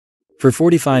For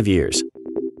 45 years,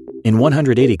 in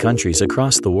 180 countries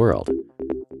across the world,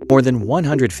 more than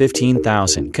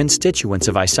 115,000 constituents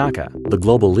of ISACA, the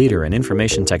global leader in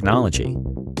information technology,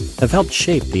 have helped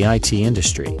shape the IT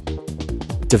industry,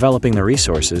 developing the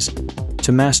resources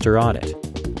to master audit,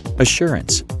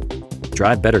 assurance,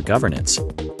 drive better governance,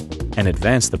 and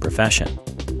advance the profession.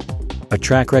 A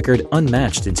track record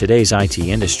unmatched in today's IT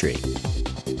industry.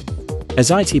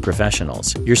 As IT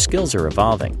professionals, your skills are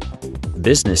evolving,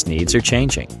 business needs are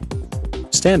changing,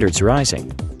 standards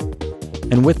rising,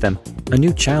 and with them, a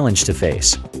new challenge to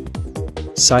face: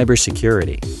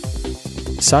 cybersecurity.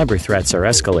 Cyber threats are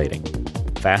escalating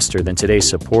faster than today's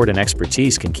support and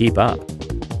expertise can keep up.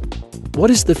 What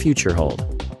does the future hold?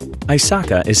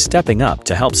 ISACA is stepping up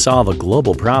to help solve a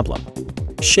global problem,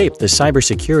 shape the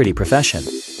cybersecurity profession,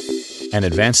 and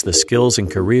advance the skills and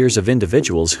careers of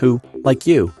individuals who, like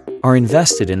you, are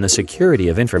invested in the security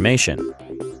of information.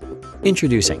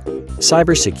 Introducing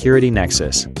Security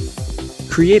Nexus.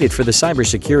 Created for the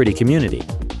cybersecurity community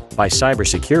by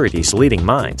cybersecurity's leading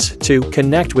minds to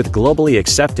connect with globally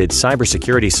accepted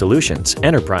cybersecurity solutions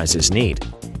enterprises need.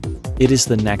 It is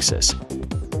the nexus,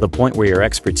 the point where your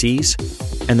expertise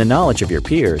and the knowledge of your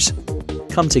peers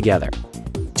come together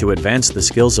to advance the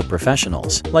skills of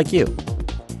professionals like you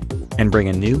and bring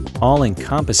a new,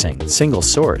 all-encompassing single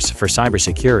source for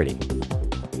cybersecurity,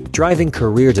 driving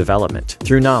career development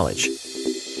through knowledge,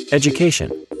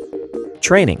 education,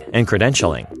 training and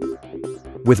credentialing,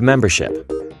 with membership,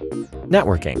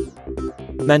 networking,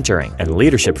 mentoring, and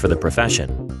leadership for the profession.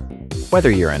 Whether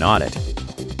you're in audit,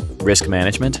 risk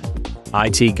management,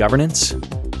 IT governance,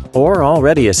 or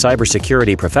already a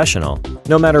cybersecurity professional,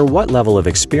 no matter what level of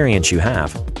experience you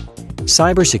have,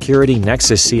 Security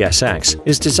Nexus CSX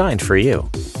is designed for you,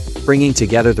 bringing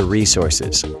together the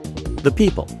resources, the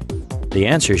people, the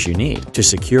answers you need to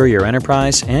secure your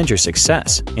enterprise and your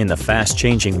success in the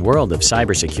fast-changing world of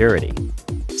cybersecurity.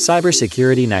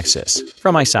 Security Nexus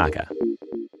from ISACA.